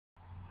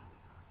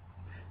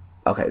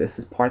Okay, this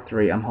is part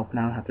 3. I'm hoping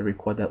I don't have to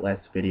record that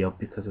last video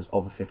because it's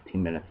over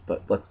 15 minutes,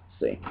 but let's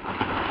see.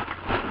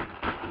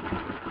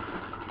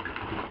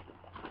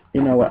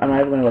 You know what, I'm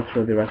not even going to go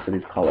through the rest of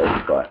these colors,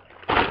 but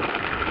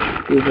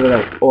these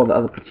are all the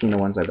other patina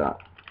ones I got.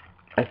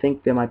 I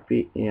think there might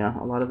be, yeah,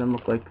 a lot of them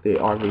look like they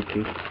are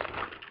repeats.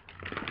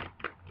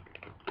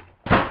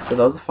 So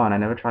those are fun. I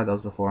never tried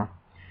those before.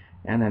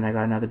 And then I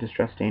got another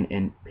distress stain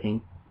in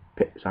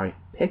picked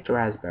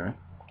raspberry.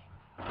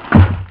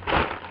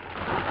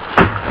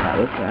 That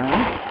was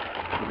that.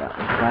 That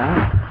was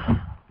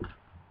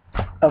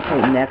that.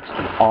 Okay, next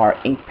are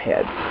ink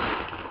pads.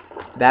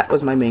 That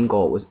was my main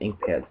goal, was ink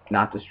pads,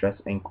 not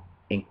distress ink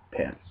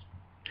pads.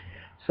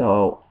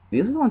 So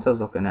these are the ones I was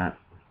looking at.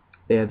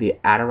 They're the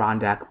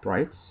Adirondack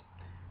Brights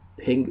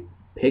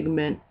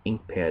Pigment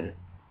Ink Pad.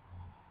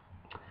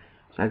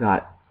 So I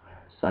got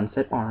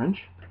Sunset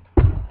Orange.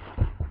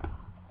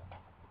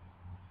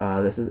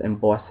 This is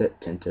Emboss It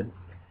tinted.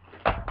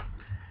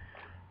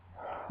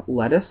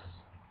 Lettuce.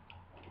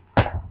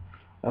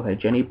 Okay,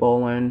 Jenny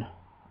Bolin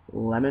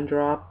Lemon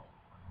Drop.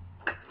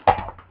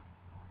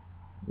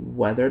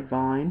 Weathered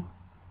Vine.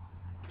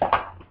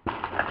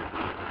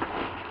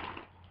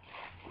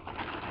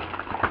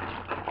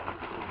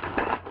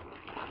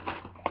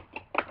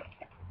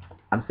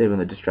 I'm saving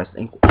the distress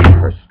ink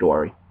for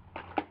story.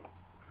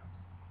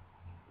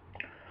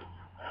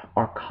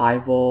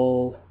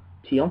 Archival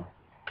Teal.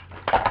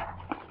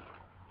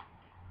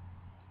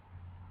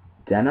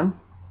 Denim.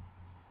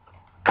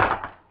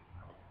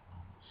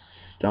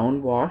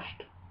 Stone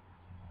Washed.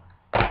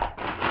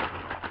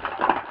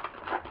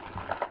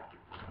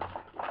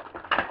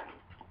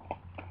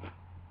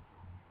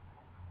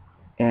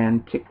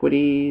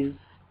 Antiquities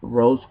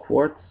Rose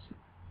Quartz,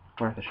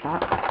 worth a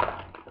shot.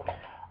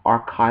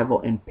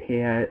 Archival and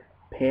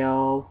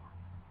Pale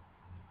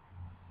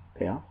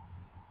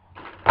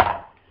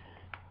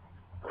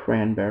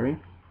Cranberry.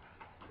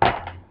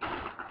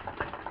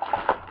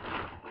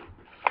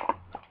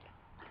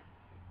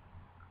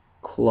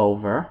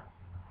 Clover.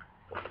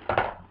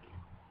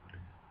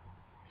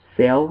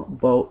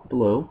 Sailboat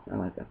Blue, I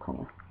like that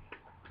color.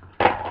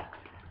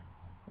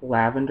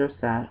 Lavender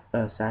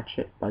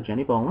Sachet by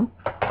Jenny Bolin.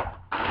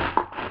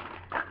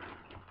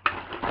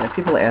 And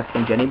people are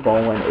asking, Jenny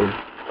Bolin is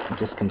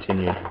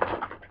discontinued.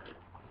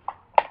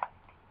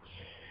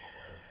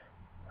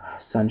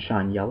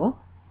 Sunshine Yellow.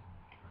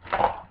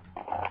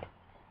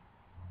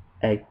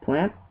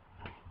 Eggplant.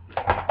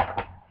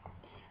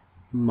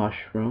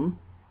 Mushroom.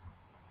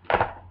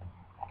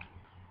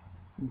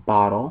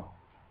 Bottle.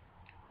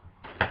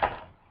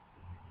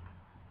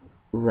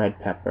 Red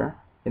pepper.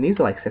 And these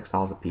are like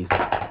 $6 a piece.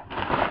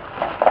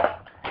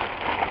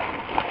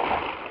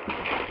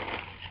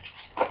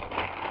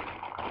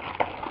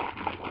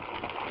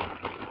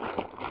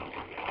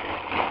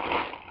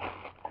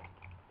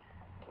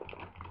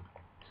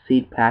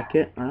 Seed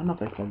packet. I don't know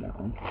if I said that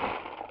one.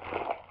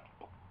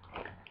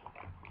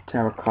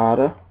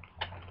 Terracotta.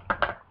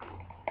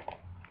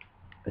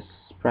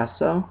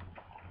 Espresso.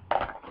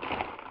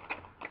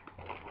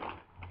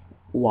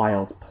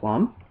 Wild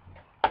plum.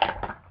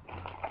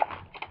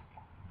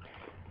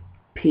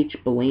 Peach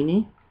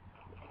Bellini.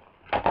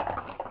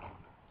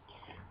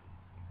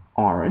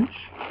 Orange.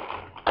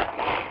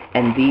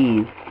 And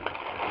these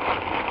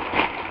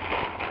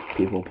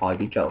people will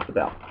probably be jealous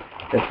about.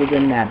 This was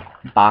in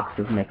that box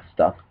of mixed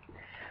stuff.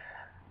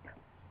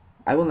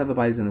 I will never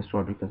buy these in the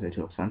store because they're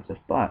too expensive,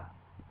 but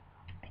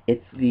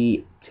it's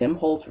the Tim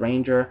Holtz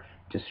Ranger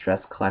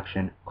Distress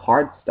Collection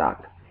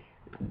cardstock.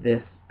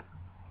 This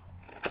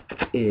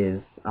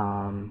is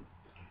the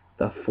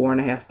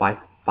 4.5 by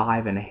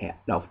 5.5.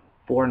 No,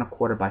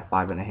 4.25 by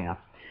 5.5.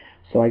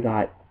 So I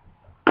got.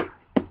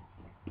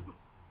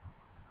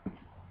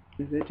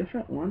 Is there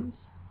different ones?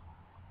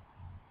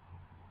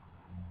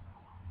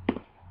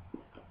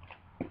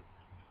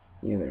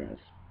 Yeah, there is.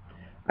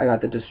 I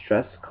got the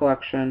Distress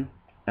Collection,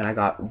 and I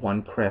got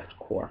one Craft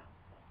Core.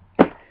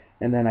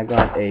 And then I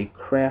got a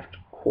Craft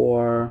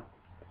Core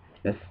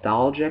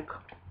Nostalgic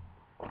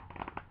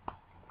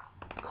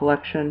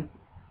Collection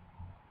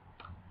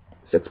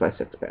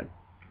 6x6 pad.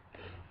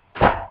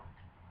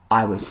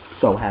 I was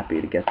so happy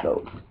to get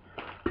those.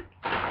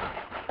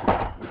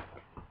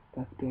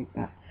 That's big.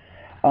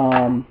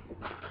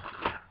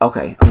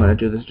 Okay, I'm gonna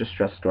do this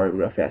distress story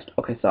real fast.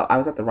 Okay, so I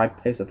was at the right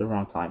place at the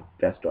wrong time.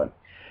 Fast story.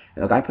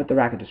 And the guy put the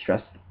rack of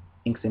distress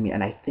inks in me,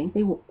 and I think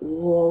they were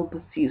all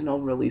the seasonal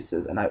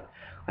releases, and I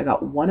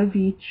got one of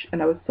each,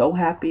 and I was so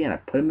happy, and I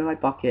put them in my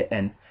bucket,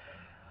 and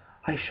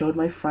I showed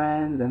my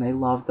friends, and they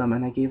loved them,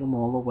 and I gave them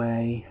all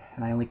away,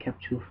 and I only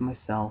kept 2 for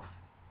myself,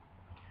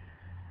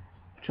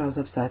 which I was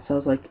upset. So I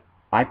was like,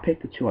 I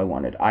picked the 2 I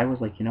wanted. I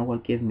was like, you know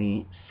what, give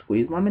me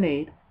Squeeze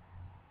Lemonade,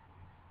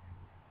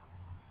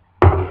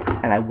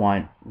 and I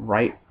want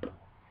Ripe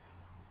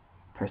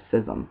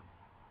Persism.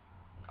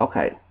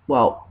 Okay,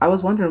 well, I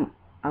was wondering,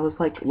 I was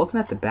like looking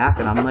at the back,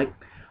 and I'm like,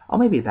 oh,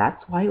 maybe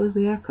that's why it was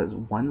there, because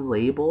one's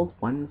labeled,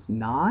 one's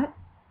not.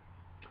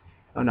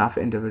 Oh, not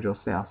for individual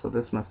sale, so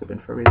this must have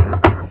been for a reason.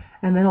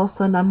 And then all of a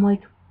sudden, I'm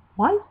like,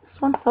 why is this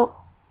one so...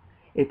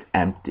 It's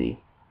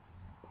empty.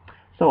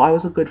 So I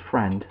was a good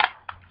friend.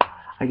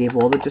 I gave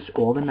all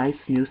the nice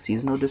new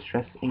seasonal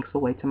distress inks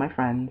away to my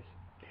friends,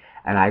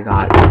 and I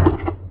got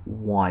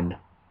one,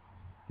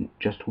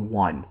 just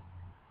one,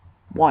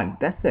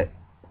 That's it.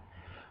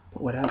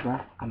 But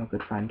whatever. I'm a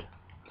good friend.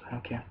 So I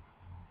don't care.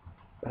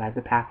 But I have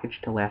the package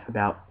to laugh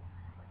about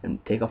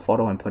and take a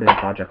photo and put it in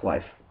Project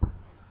Life.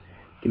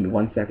 Give me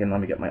 1 second.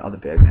 Let me get my other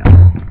bag now.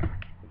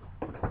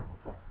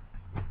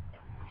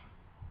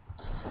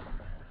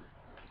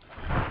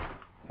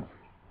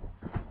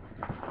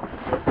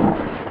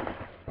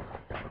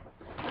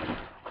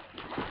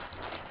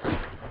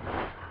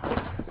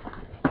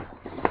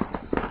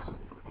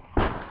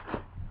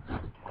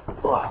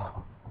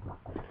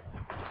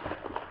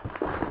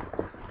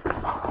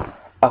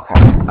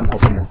 Okay, I'm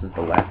hoping this is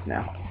the last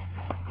now.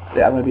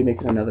 Yeah, I'm going to be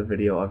making another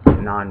video of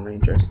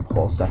non-Rangers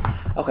whole stuff.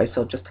 Okay,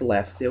 so just to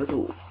laugh,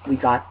 we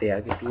got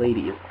there, this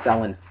lady is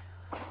selling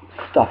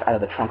stuff out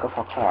of the trunk of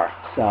her car.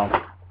 So,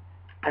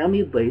 I don't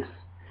need lace,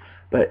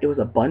 but it was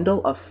a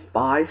bundle of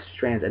 5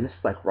 strands, and this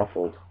is like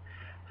ruffled.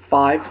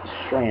 5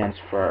 strands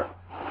it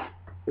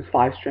was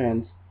 5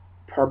 strands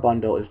per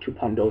bundle, is 2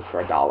 bundles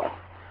for $1.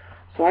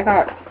 So I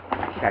got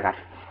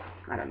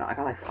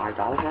like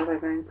 $5 worth, I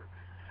think.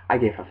 I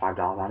gave her $5. I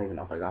don't even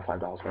know if I got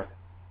 $5 worth.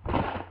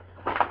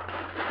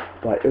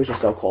 But it was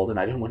just so cold and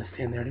I didn't want to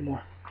stand there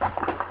anymore.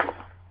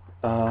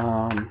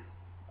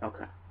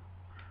 Okay.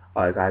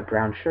 Oh, I got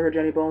brown sugar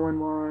Jenny Bolin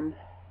one.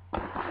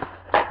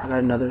 I got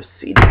another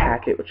seed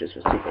packet, which is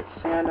for Secret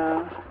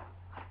Santa.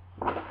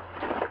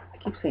 I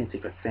keep saying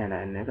Secret Santa,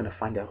 and they're gonna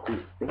find out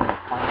they're gonna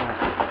find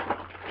out.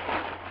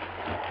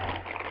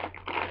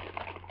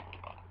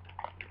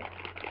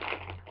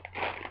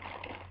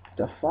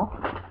 The fuck?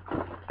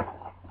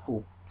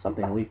 Oh,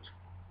 something leaked.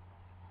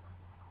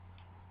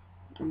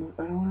 I don't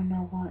want to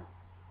know what.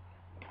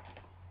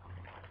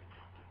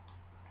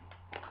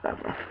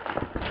 Whatever.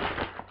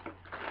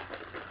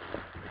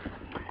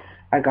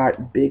 I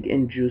got big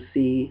and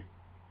juicy.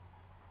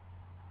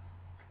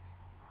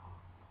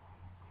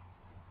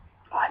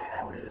 Oh, I think I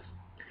know what it is.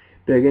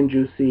 Big and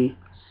juicy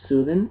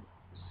Soothing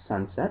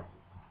Sunset.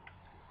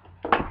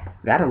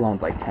 That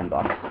alone's like $10.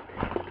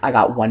 I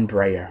got 1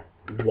 brayer.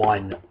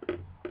 1.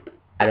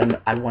 I'm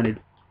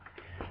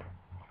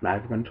not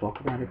even going to talk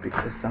about it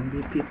because some of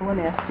these people are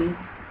nasty.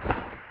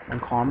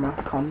 And karma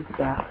comes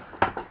back.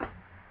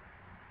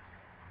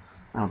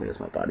 I don't think it's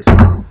my body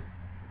spray.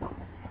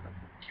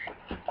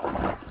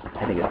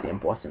 I think it's the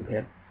embossing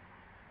pad.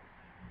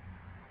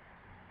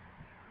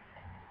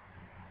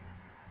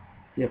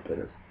 Yep, it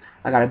is.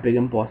 I got a big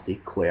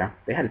embossy clear.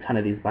 They had a ton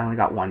of these, but I only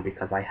got 1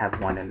 because I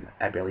have 1 and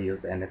I barely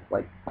use it, and it's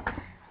like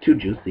too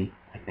juicy,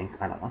 I think.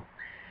 I don't know.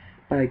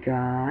 But I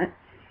got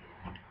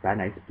that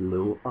nice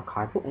blue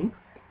archival ink.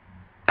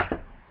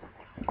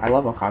 I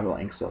love archival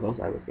ink, so those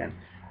I was getting.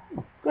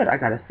 Oh, good, I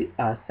got a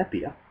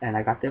sepia, and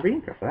I got the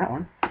reinker for that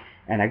one.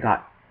 And I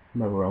got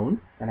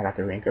maroon, and I got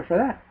the reinker for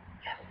that.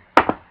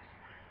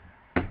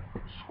 Yes.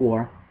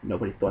 Score.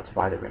 Nobody thought to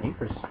buy the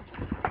reinkers.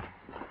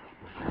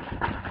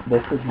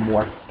 This is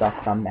more stuff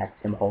from that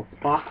Tim Holtz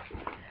box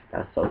that I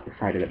was so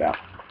excited about.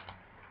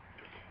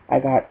 I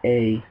got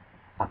a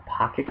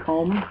pocket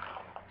comb.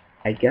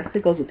 I guess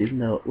it goes with these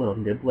little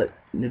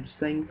nibs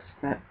things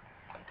that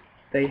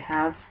they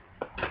have.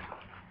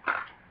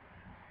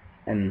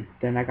 And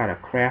then I got a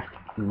craft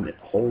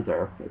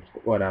holder,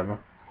 whatever.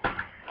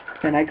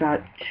 Then I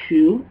got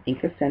 2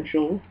 Ink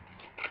Essentials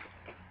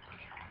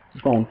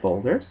bone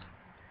folders.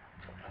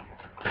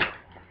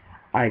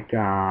 I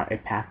got a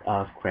pack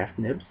of craft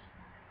nibs.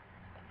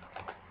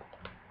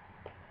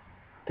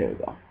 There we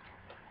go.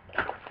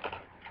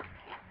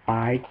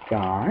 I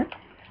got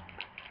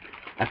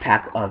a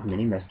pack of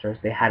mini misters.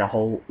 They had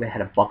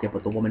a bucket,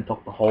 but the woman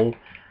took the whole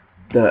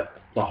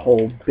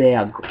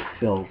bag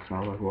filled. So I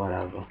was like,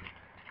 whatever.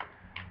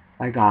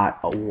 I got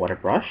a water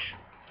brush.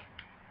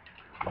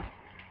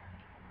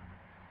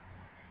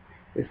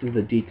 This is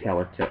the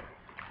detailer tip.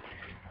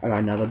 I got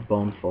another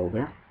bone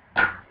folder.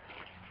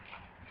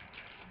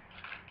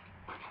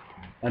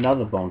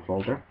 Another bone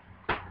folder.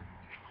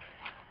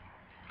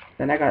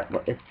 Then I got,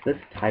 it's this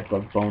type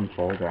of bone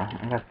folder.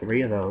 I got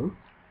 3 of those.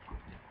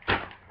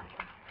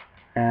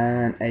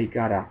 And I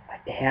got a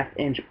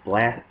 1/2-inch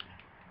black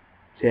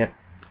tip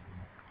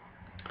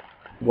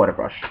water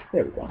brush.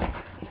 There we go.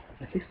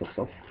 My face looks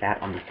so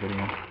fat on this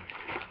video.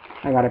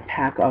 I got a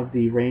pack of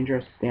the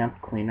Ranger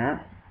Stamp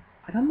Cleaner.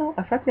 I don't know,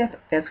 I forgot to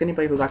ask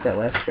anybody who got that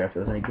last year if it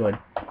was any good.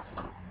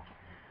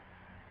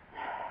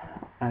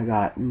 I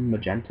got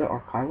magenta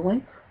archival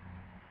ink.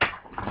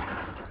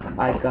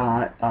 I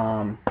got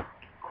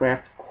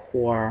Craft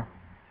Core,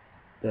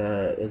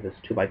 is this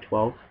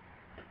 2x12?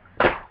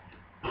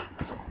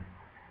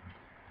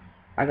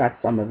 I got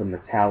some of the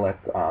metallic,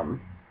 I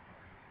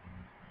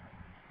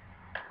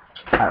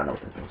don't know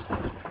what this is.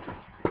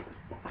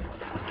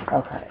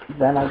 Okay,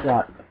 then I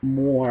got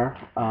more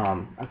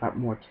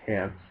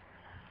tags.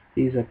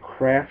 These are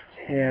craft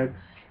tags,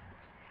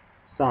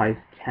 size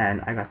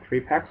 10. I got 3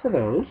 packs of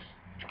those.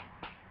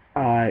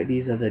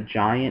 These are the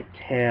giant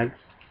tags,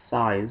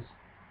 size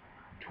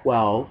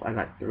 12. I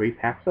got 3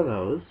 packs of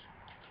those.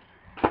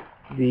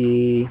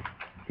 These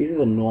are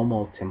the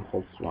normal Tim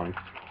Holtz ones.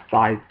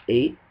 Size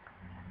 8.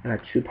 I got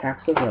 2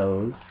 packs of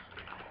those.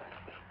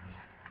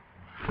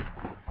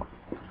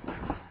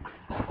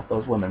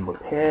 Those women were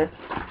pissed,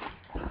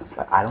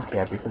 but I don't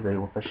care because they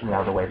were pushing me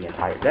out of the way the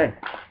entire day.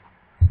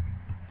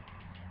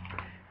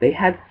 They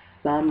had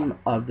some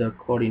of the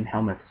Claudine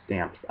Helmet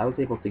stamps. I was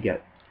able to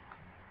get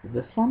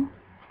this one.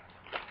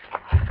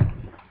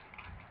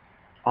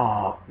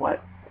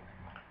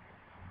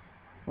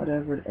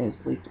 Whatever it is,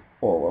 leaked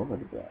all over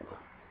the bag.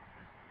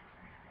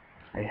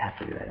 I have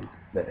to do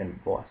that in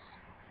Boss.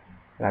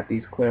 I got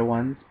these clear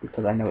ones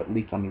because I know it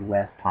leaked on me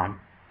last time.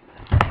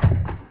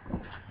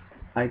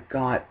 I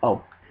got,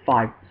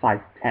 size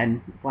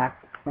 10 black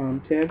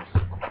tags.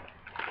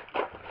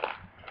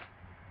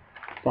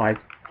 Size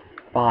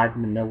 5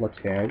 manila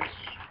tags.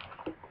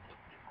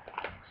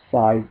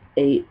 Size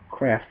 8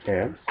 craft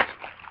tags.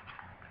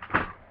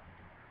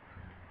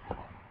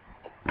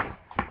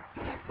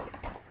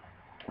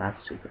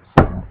 That's super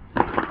simple.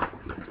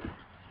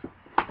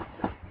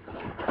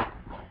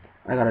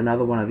 I got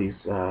another one of these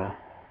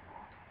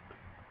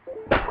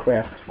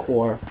craft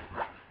core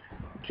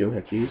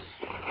doohickeys.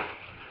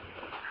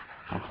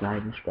 That's not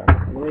even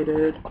scrap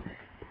related.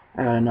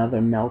 I got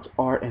another melt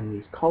art in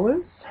these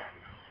colors.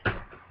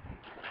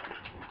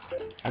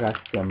 I got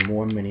some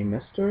more mini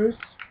misters.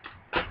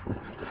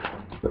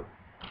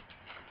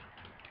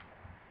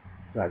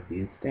 Got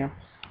these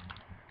stamps.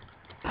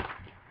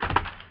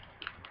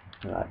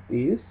 I got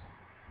these.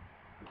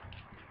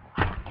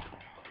 I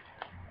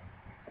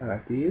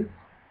got these.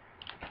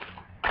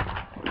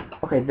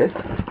 Okay, this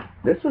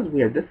was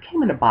weird. This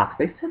came in a box.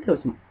 They said there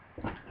was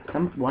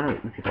one of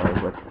the people I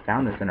was with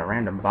found this in a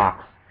random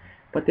box,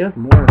 but there's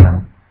more of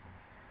them,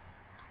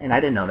 and I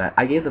didn't know that.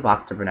 I gave the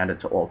box to Bernetta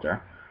to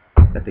alter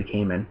that they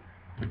came in,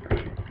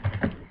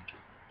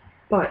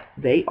 but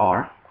they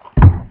are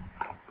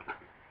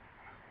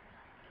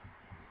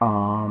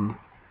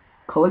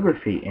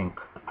calligraphy ink.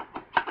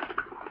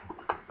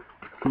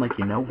 I'm like,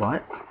 you know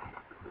what?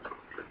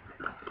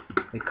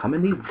 They come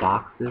in these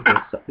boxes.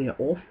 They're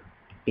all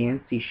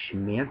fancy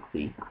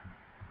schmancy.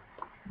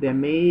 They're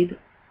made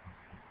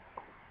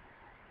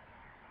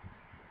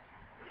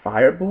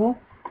Fireball?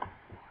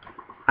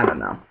 I don't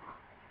know.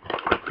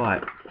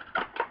 But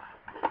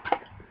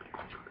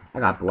I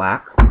got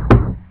black.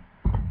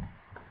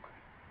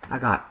 I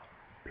got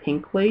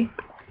Pinkley,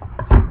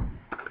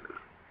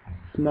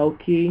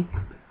 Smoky,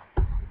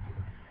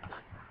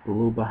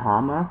 Blue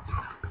Bahama,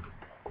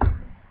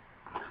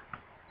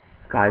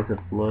 Skies of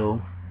Blue,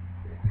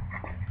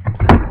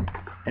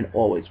 and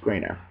Always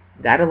Greener.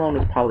 That alone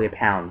is probably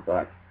 £1,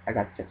 but I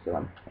got 6 of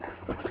them.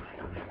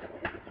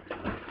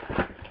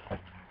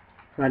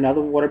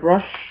 Another water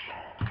brush,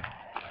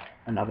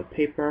 another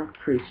paper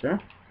creaser.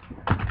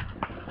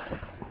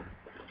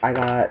 I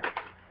got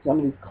some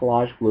of these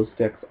collage glue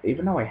sticks.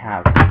 Even though I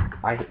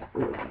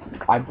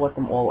bought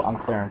them all on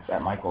clearance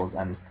at Michael's,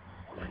 and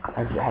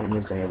I haven't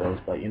used any of those.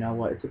 But you know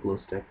what? It's a glue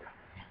stick.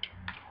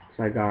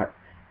 So I got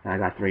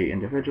 3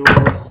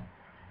 individuals.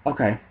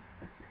 Okay,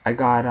 I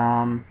got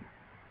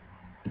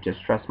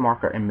distress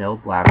marker and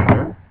milled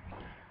lavender.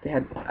 They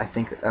had, I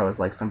think that was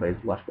like somebody's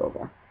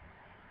leftover.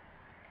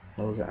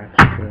 Those are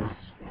extras.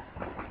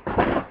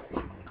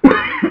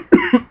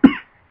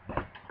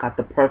 Got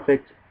the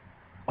perfect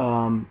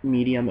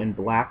medium in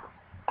black,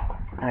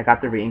 and I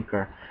got the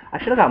reinker. I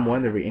should have got more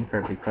than the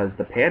reinker because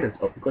the pad is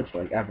good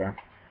for like ever.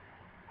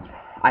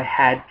 I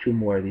had 2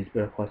 more of these,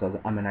 but of course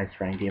I'm a nice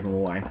friend and gave them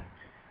away.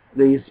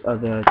 These are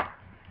the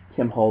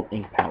Tim Holtz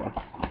ink palettes.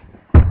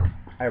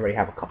 I already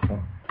have a couple,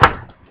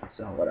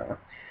 so whatever.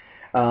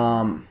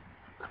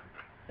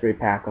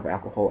 3-pack of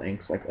alcohol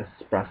inks like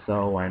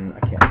espresso, and I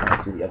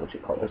can't see the other 2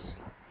 colors.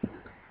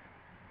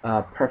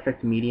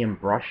 Perfect medium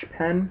brush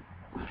pen.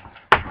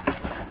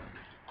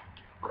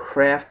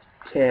 Craft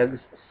tags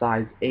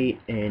size 8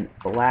 in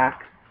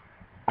black.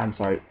 I'm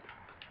sorry,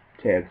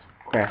 tags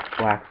craft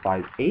black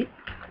size 8.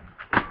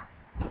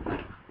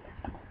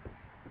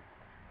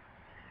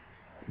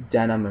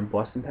 Denim and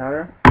Boston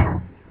powder.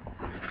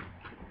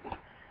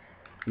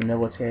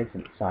 Manila tags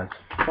in size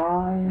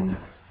 5.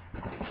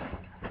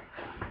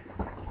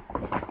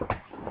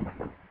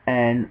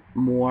 And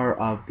more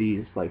of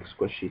these like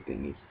squishy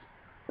thingies.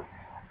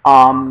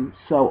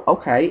 So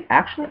okay,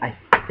 actually I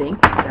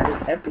think that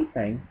is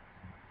everything.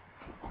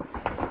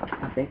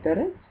 I think that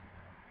is.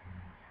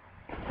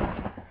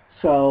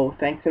 So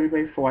thanks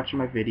everybody for watching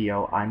my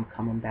video. I'm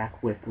coming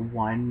back with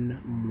one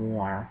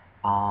more.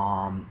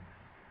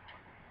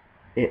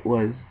 It's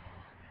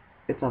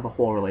all the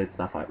whole related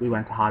stuff. We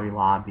went to Hobby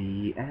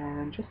Lobby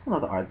and just some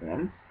other odds and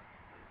ends,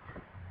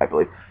 I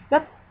believe.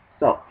 Yep.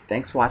 So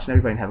thanks for watching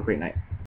everybody and have a great night.